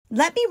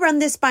Let me run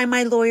this by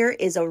my lawyer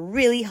is a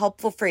really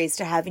helpful phrase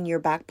to have in your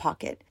back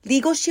pocket.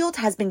 Legal Shield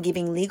has been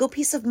giving legal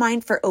peace of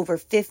mind for over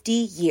 50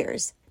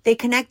 years. They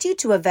connect you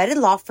to a vetted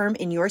law firm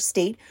in your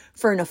state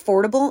for an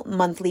affordable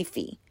monthly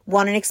fee.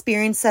 Want an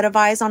experienced set of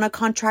eyes on a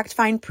contract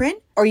fine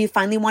print? Or you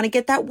finally want to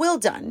get that will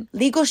done?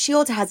 Legal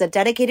Shield has a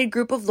dedicated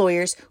group of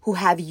lawyers who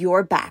have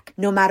your back,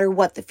 no matter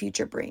what the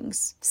future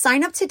brings.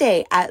 Sign up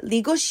today at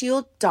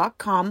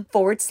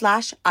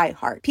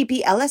LegalShield.com/iHeart.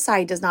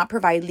 PPLSI does not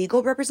provide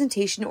legal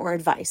representation or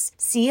advice.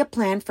 See a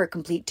plan for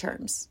complete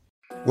terms.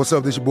 What's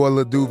up, this your boy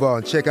Lil Duval,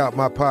 and check out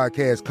my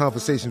podcast,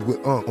 Conversations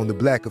with Unc, on the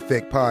Black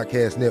Effect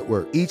Podcast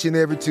Network. Each and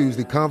every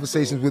Tuesday,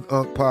 Conversations with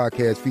Unc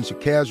podcast feature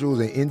casuals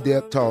and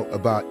in-depth talk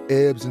about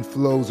ebbs and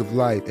flows of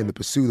life and the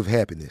pursuit of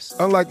happiness.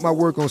 Unlike my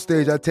work on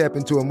stage, I tap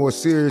into a more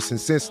serious and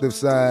sensitive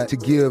side to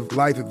give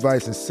life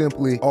advice and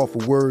simply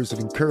offer words of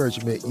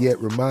encouragement, yet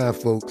remind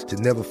folks to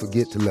never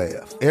forget to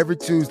laugh. Every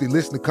Tuesday,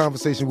 listen to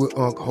Conversations with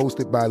Unc,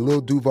 hosted by Lil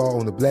Duval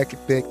on the Black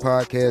Effect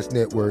Podcast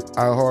Network,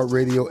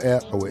 iHeartRadio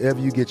app, or wherever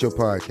you get your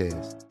podcasts.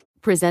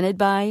 Presented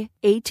by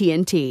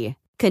AT&T.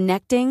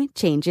 Connecting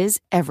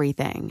changes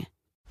everything.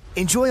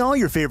 Enjoy all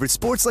your favorite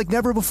sports like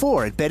never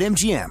before at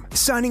BetMGM.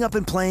 Signing up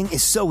and playing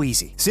is so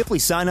easy. Simply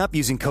sign up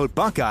using code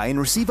Buckeye and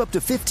receive up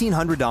to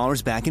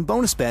 $1,500 back in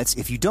bonus bets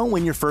if you don't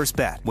win your first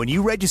bet. When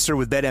you register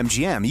with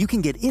BetMGM, you can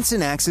get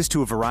instant access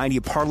to a variety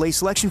of parlay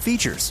selection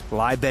features,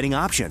 live betting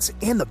options,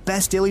 and the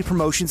best daily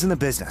promotions in the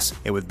business.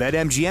 And with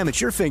BetMGM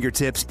at your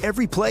fingertips,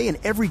 every play and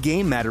every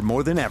game matter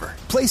more than ever.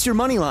 Place your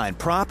moneyline,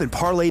 prop, and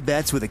parlay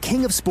bets with the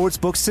king of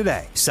sportsbooks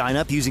today. Sign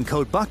up using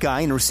code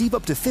Buckeye and receive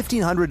up to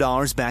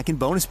 $1,500 back in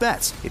bonus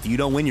bets if you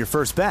don't win your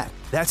first bet.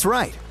 That's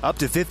right, up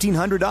to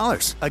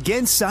 $1,500.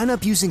 Again, sign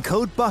up using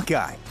code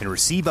Buckeye and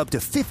receive up to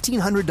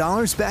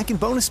 $1,500 back in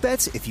bonus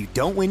bets if you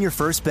don't win your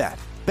first bet.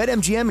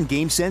 BetMGM and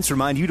GameSense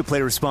remind you to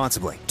play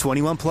responsibly.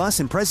 21 plus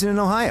and present in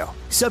Ohio.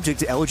 Subject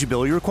to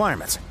eligibility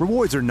requirements.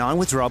 Rewards are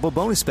non-withdrawable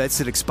bonus bets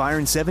that expire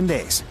in 7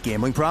 days.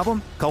 Gambling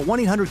problem? Call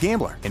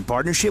 1-800-GAMBLER in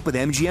partnership with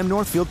MGM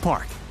Northfield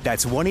Park.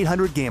 That's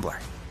 1-800-GAMBLER.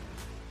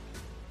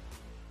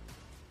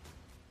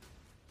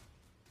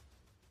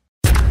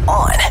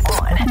 On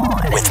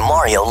with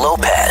Mario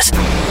Lopez.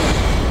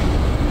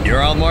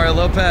 You're on Mario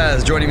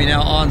Lopez. Joining me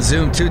now on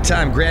Zoom,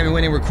 two-time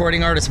Grammy-winning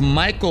recording artist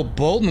Michael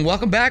Bolton.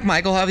 Welcome back,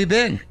 Michael. How have you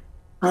been?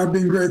 I've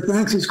been great.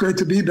 Thanks. It's great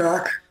to be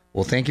back.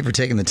 Well, thank you for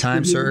taking the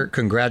time, sir.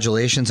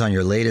 Congratulations on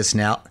your latest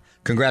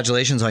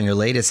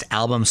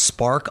album,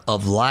 Spark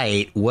of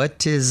Light.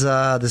 What is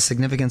the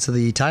significance of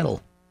the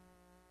title?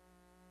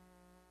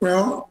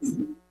 Well,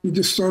 we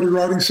just started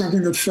writing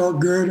something that felt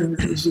good, and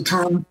it was the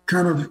time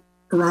kind of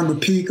around the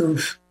peak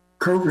of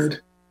COVID,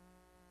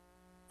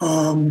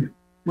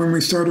 when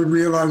we started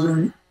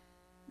realizing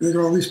that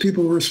all these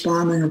people were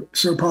responding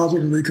so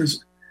positively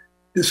because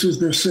this was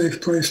their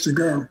safe place to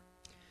go.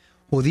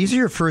 Well, these are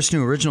your first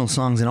new original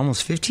songs in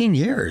almost 15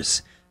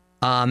 years.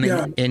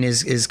 Yeah. And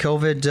is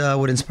COVID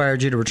what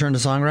inspired you to return to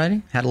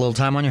songwriting? Had a little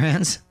time on your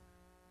hands?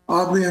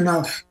 Oddly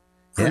enough,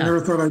 I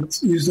never thought I'd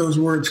use those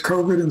words.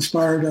 COVID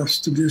inspired us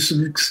to do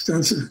some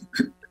extensive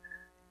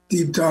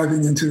deep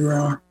diving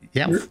into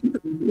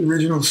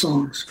original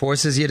songs.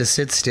 Forces you to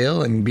sit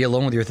still and be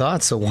alone with your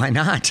thoughts, so why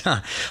not?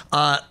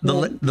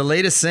 The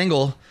latest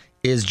single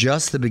is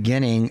Just the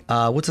Beginning.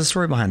 What's the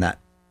story behind that?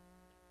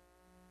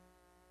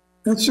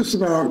 That's just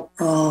about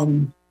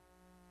finding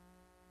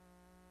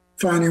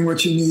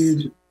what you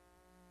need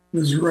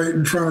is right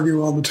in front of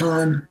you all the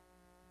time.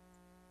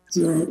 It's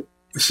a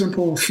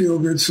simple,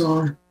 feel-good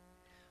song.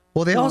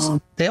 Well, they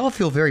all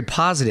feel very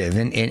positive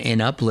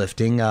and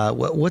uplifting.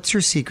 What's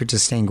your secret to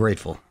staying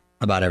grateful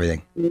about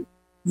everything?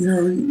 You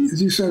know,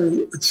 as you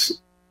said,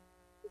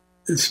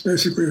 it's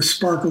basically a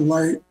spark of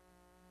light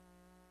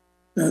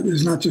that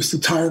is not just the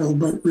title,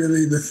 but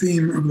really the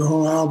theme of the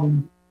whole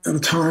album at a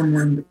time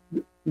when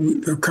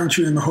the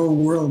country and the whole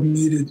world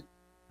needed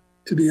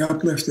to be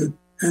uplifted.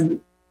 And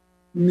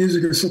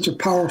music is such a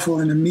powerful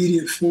and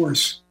immediate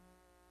force.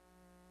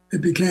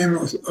 It became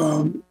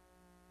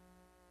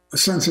a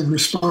sense of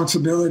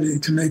responsibility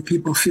to make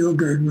people feel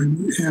good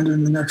when you hand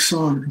in the next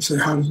song and say,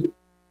 how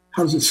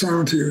does it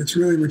sound to you? It's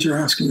really what you're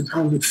asking is,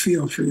 how does it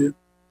feel for you?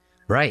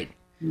 Right.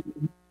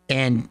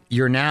 And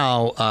you're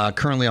now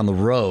currently on the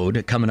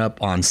road, coming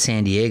up on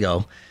San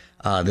Diego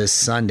this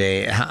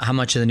Sunday. How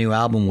much of the new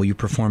album will you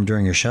perform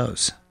during your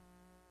shows?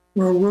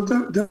 Well, we'll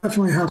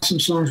definitely have some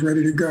songs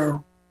ready to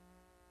go.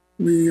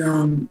 We've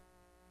been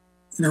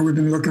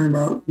looking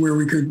about where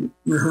we could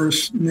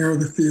rehearse near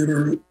the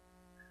theater.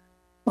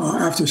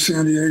 After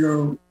San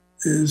Diego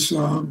is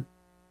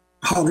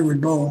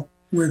Hollywood Bowl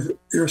with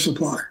Air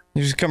Supply.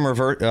 You just come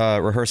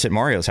rehearse at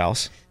Mario's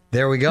house.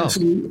 There we go.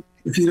 So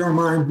if you don't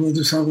mind, we'll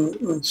just have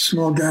a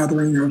small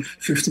gathering of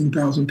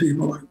 15,000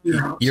 people at your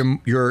house.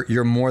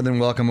 You're more than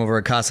welcome over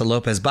at Casa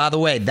Lopez. By the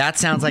way, that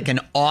sounds like an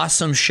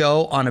awesome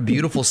show on a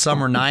beautiful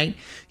summer night.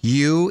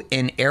 You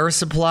and Air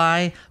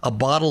Supply, a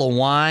bottle of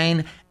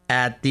wine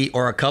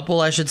or a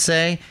couple, I should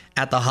say,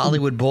 at the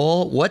Hollywood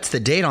Bowl. What's the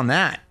date on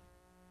that?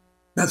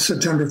 That's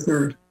September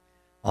 3rd.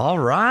 All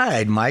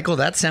right, Michael,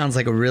 that sounds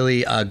like a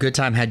really good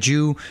time. Had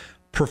you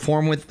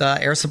performed with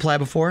Air Supply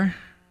before?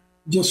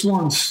 Just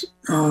once.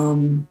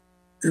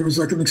 It was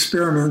like an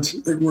experiment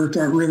that worked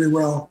out really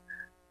well.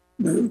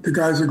 The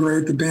guys are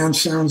great. The band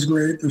sounds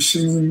great. They're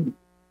singing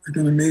like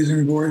an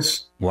amazing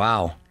voice.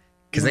 Wow.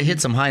 Because they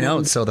hit some high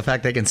notes, so the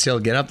fact they can still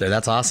get up there,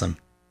 that's awesome.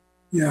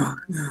 Yeah.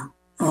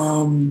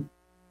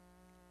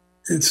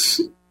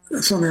 It's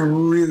something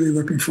I'm really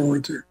looking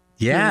forward to.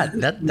 Yeah,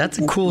 that's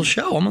a cool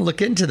show. I'm going to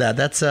look into that.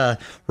 That's a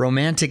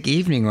romantic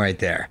evening right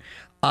there.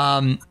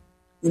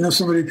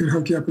 Somebody can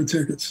hook you up with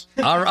tickets.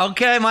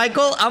 Okay,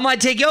 Michael, I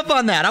might take you up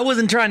on that. I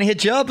wasn't trying to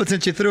hit you up, but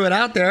since you threw it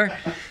out there,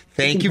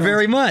 thank you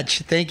very much.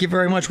 Thank you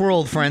very much. We're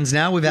old friends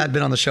now. We've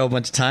been on the show a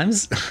bunch of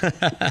times.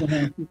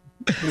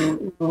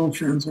 We're old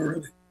friends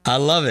already. I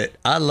love it.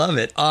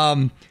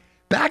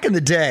 Back in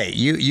the day,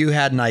 you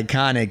had an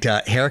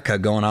iconic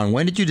haircut going on.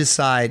 When did you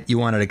decide you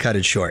wanted to cut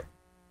it short?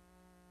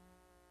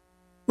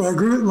 Well, I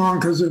grew it long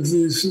because of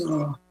these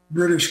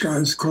British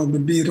guys called the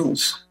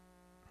Beatles.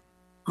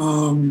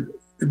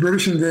 The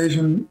British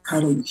invasion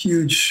had a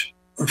huge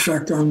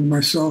effect on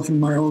myself and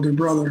my older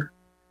brother.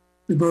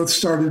 We both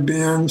started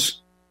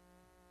bands.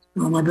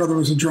 My brother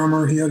was a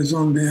drummer. He had his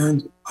own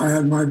band. I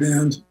had my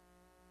band.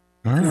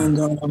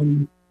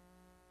 And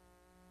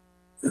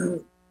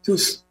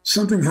just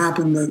something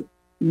happened that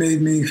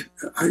made me,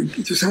 I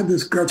just had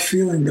this gut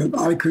feeling that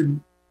I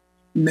could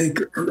make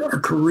a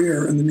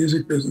career in the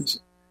music business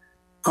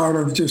out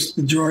of just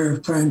the joy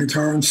of playing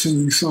guitar and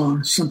singing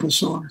songs, simple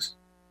songs.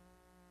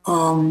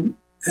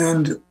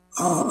 And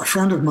a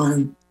friend of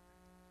mine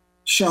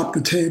shot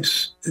the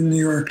tapes in New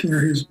York. He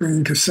was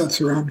bringing cassettes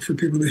around for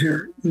people to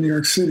hear in New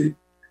York City.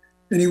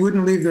 And he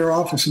wouldn't leave their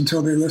office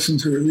until they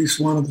listened to at least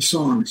one of the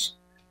songs.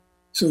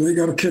 So they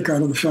got a kick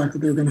out of the fact that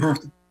they were going to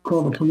have to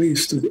call the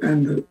police to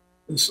end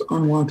this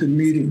unwanted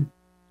meeting.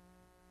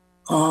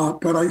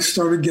 But I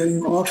started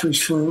getting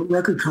offers for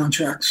record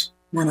contracts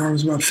when I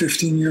was about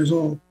 15 years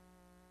old.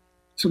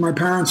 So my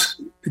parents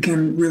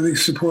became really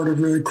supportive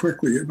really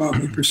quickly about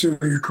me pursuing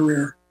a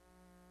career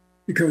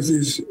because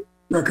these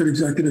record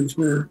executives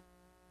were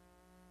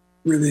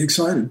really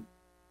excited.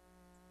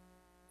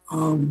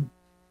 Our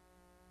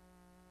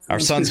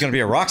son's going to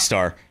be a rock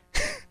star.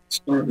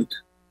 Started.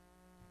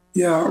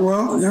 Yeah,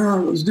 well, I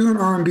was doing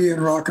R&B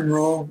and rock and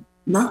roll,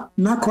 not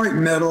quite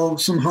metal,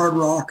 some hard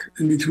rock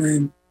in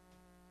between.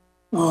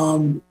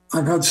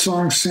 I've had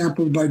songs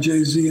sampled by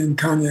Jay-Z and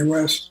Kanye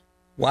West.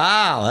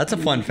 Wow, that's a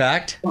fun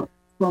fact.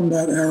 From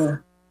that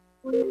era.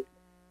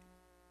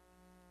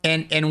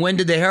 And when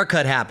did the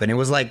haircut happen? It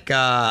was like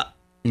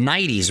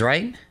 90s,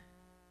 right?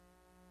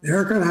 The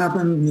haircut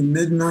happened in the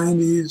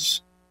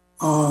mid-90s.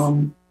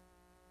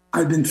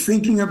 I'd been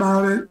thinking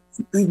about it,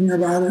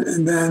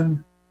 and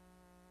then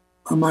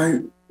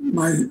my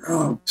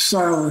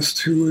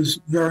stylist, who was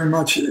very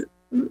much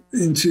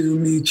into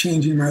me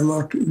changing my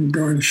look and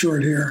going to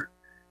short hair,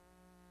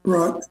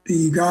 brought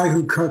the guy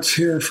who cuts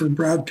hair for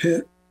Brad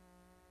Pitt.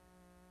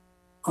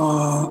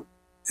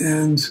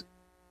 And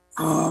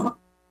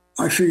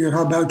I figured,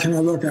 how bad can I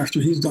look after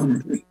he's done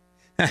with me?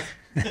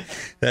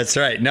 That's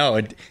right.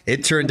 No,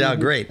 it turned out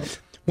great.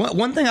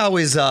 One thing I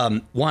always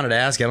wanted to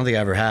ask, I don't think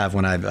I ever have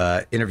when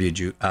I've interviewed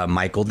you,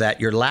 Michael,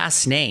 that your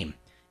last name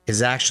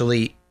is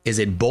actually, is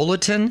it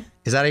Bolton?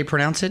 Is that how you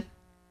pronounce it?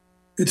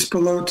 It's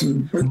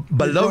Bolton.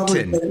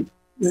 Bolton.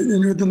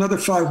 With another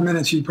 5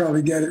 minutes, you'd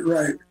probably get it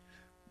right.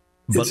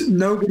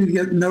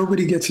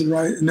 Nobody gets it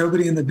right.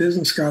 Nobody in the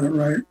business got it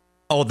right.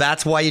 Oh,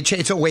 that's why you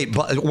changed. So wait,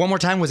 one more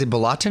time. Was it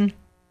Bolton?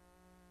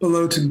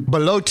 Bolton.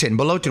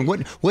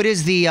 What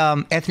is the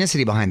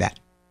ethnicity behind that?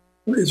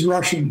 It's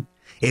Russian.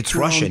 It's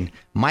Russian.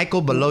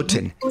 Michael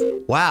Bolton.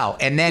 Wow.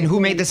 And then who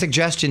made the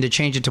suggestion to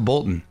change it to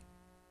Bolton?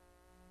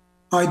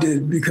 I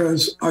did,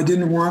 because I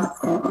didn't want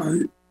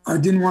to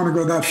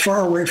go that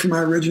far away from my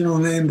original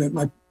name that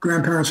my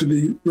grandparents would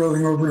be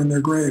rolling over in their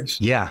graves.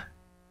 Yeah.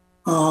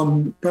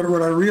 But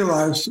what I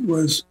realized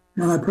was,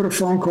 when I put a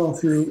phone call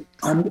through,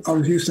 I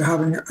was used to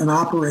having an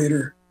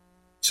operator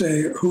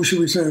say, who should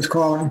we say is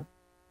calling?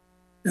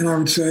 And I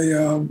would say,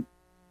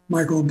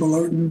 Michael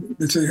Bolton.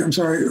 They'd say, I'm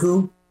sorry,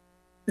 who?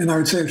 And I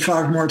would say it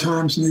 5 more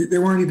times, and they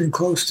weren't even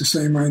close to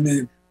saying my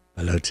name.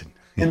 Bolton.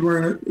 Yeah. And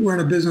we're in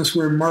a business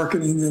where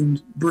marketing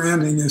and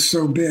branding is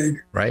so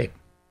big. Right.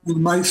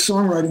 And my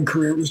songwriting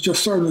career was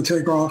just starting to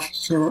take off,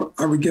 so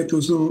I would get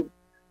those little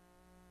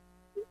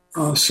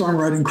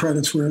songwriting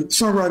credits where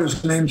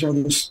songwriters' names are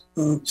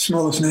the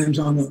smallest names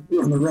on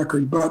the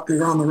record, but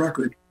they're on the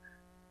record.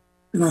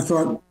 And I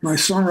thought, my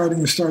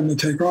songwriting is starting to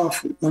take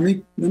off. Let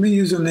me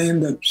use a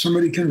name that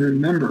somebody can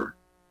remember.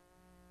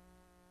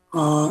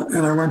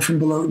 And I went from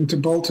Bolton to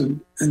Bolton.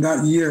 And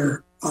that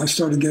year, I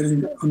started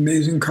getting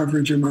amazing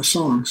coverage in my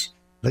songs.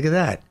 Look at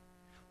that.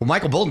 Well,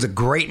 Michael Bolton's a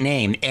great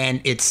name,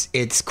 and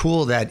it's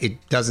cool that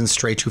it doesn't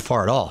stray too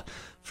far at all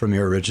from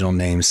your original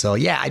name. So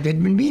yeah, I've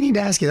been meaning to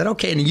ask you that.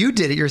 Okay, and you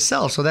did it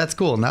yourself, so that's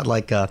cool. Not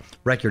like a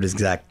record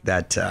exec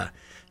that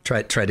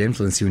tried to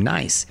influence you.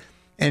 Nice.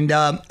 And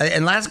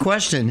last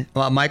question,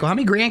 Michael, how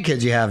many grandkids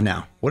do you have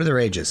now? What are their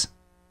ages?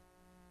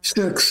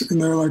 6,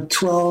 and they're like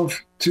 12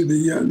 to the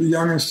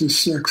youngest is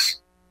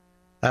 6.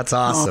 That's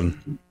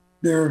awesome.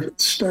 They're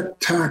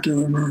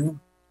spectacular, Mario.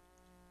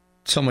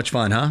 So much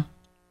fun, huh?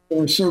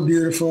 They're so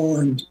beautiful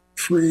and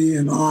free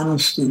and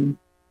honest, and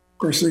of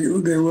course they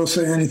will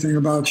say anything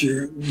about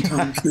you at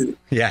times.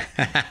 Yeah.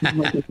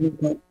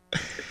 They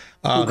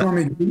call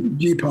me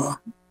G-Pa.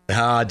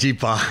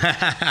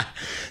 G-Pa.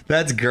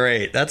 That's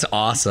great. That's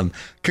awesome.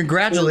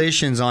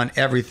 Congratulations on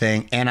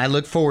everything. And I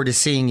look forward to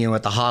seeing you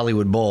at the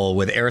Hollywood Bowl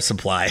with Air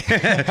Supply.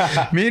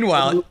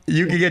 Meanwhile,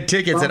 you can get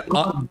tickets at...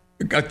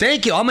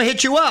 Thank you. I'm going to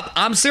hit you up.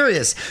 I'm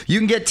serious. You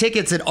can get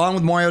tickets at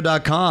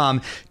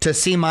onwithmario.com to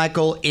see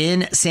Michael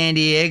in San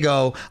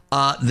Diego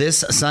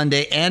this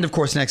Sunday and, of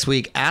course, next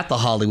week at the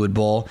Hollywood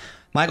Bowl.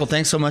 Michael,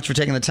 thanks so much for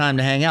taking the time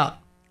to hang out.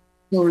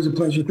 Always a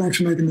pleasure. Thanks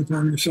for making the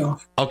time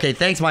yourself. Okay,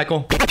 thanks,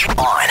 Michael.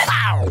 On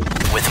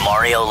with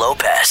Mario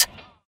Lopez.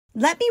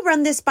 Let me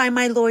run this by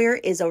my lawyer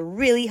is a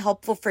really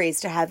helpful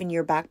phrase to have in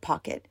your back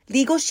pocket.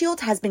 Legal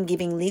Shield has been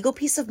giving legal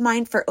peace of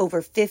mind for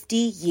over 50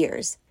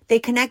 years. They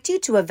connect you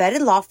to a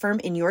vetted law firm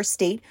in your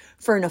state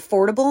for an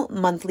affordable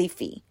monthly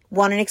fee.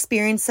 Want an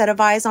experienced set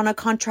of eyes on a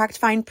contract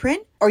fine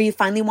print? Or you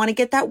finally want to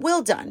get that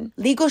will done?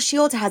 Legal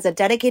Shield has a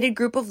dedicated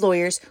group of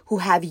lawyers who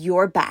have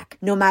your back,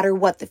 no matter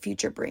what the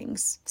future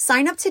brings.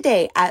 Sign up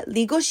today at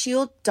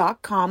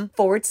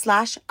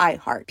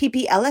LegalShield.com/iHeart.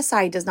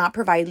 PPLSI does not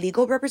provide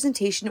legal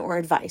representation or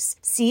advice.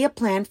 See a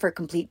plan for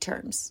complete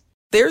terms.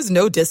 There's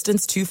no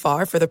distance too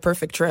far for the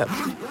perfect trip.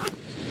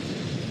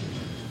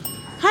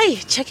 Hi,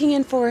 checking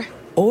in for...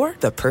 Or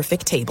the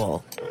perfect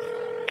table.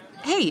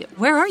 Hey,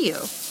 where are you?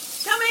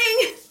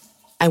 Coming!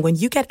 And when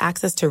you get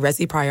access to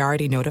Resi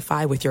Priority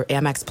Notify with your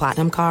Amex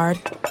Platinum card...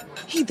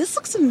 Hey, this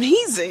looks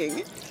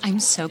amazing. I'm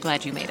so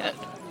glad you made it.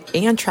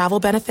 And travel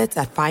benefits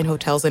at fine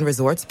hotels and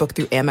resorts booked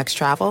through Amex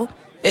Travel,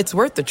 it's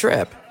worth the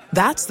trip.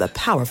 That's the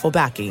powerful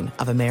backing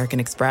of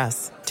American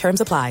Express. Terms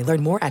apply.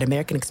 Learn more at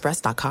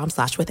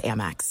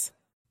americanexpress.com/withAmex.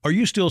 Are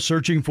you still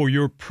searching for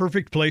your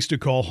perfect place to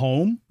call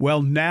home?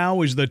 Well,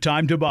 now is the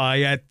time to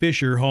buy at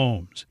Fisher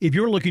Homes. If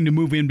you're looking to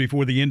move in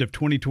before the end of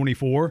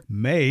 2024,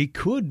 May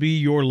could be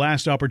your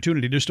last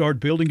opportunity to start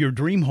building your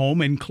dream home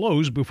and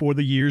close before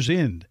the year's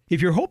end.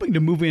 If you're hoping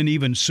to move in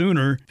even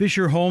sooner,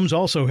 Fisher Homes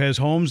also has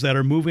homes that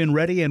are move-in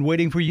ready and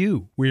waiting for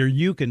you, where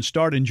you can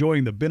start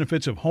enjoying the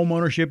benefits of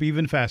homeownership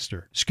even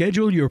faster.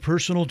 Schedule your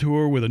personal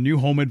tour with a new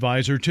home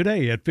advisor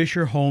today at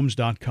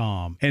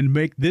FisherHomes.com and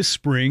make this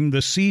spring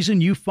the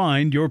season you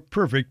find your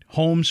perfect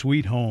home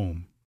sweet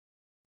home.